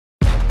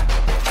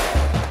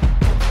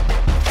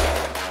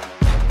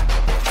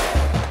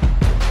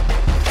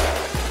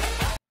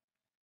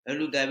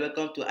Hello guys,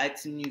 welcome to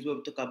IT News where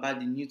we talk about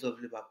the news of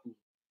Liverpool.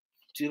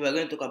 Today we're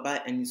going to talk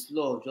about Arne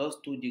Slot just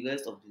told the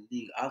rest of the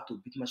league how to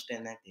beat Manchester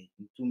United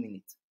in 2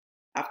 minutes.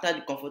 After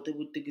the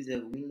comfortable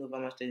 3-0 win over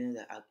Manchester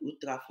United at Old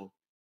Trafford,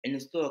 Arne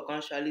Slot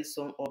casually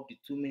summed up the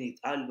 2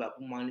 minutes how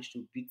Liverpool managed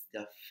to beat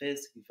their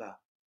first rival.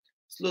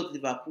 Slot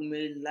Liverpool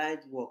made light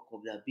work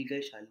of their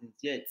biggest challenge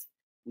yet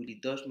with the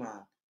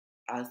Dutchman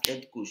as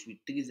head coach with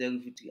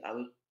 3-0 victory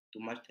away to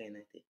Manchester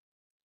United.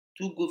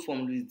 2 goals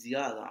from Luis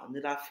Diaz and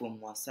another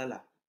from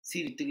Salah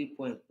see the 3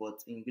 points, but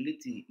in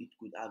reality it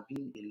could have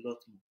been a lot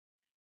more.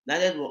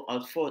 United were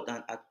outfought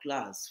and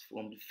outclassed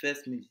from the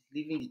first minute,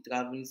 leaving the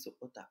travelling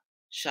supporter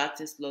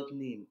shouting Slot's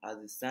name as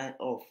a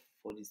sign-off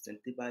for the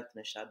Santiago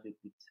international break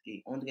with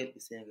a 100%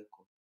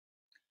 record.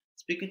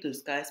 Speaking to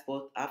Sky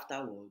Sports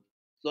afterward,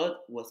 Slot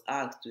was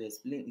asked to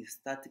explain his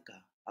tactical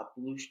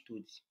approach to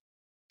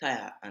the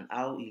tie and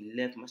how he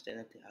left Manchester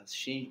United has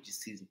changed the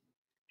season.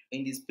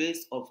 In the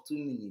space of 2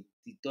 minutes,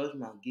 the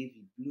Dutchman gave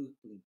a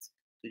blueprint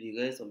to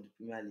the rest of the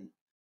Premier League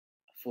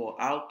for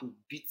how to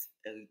beat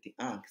Eric the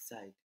Hank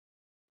side.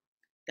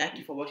 Thank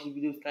you for watching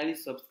the video. Kindly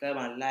subscribe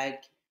and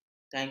like.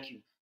 Thank you.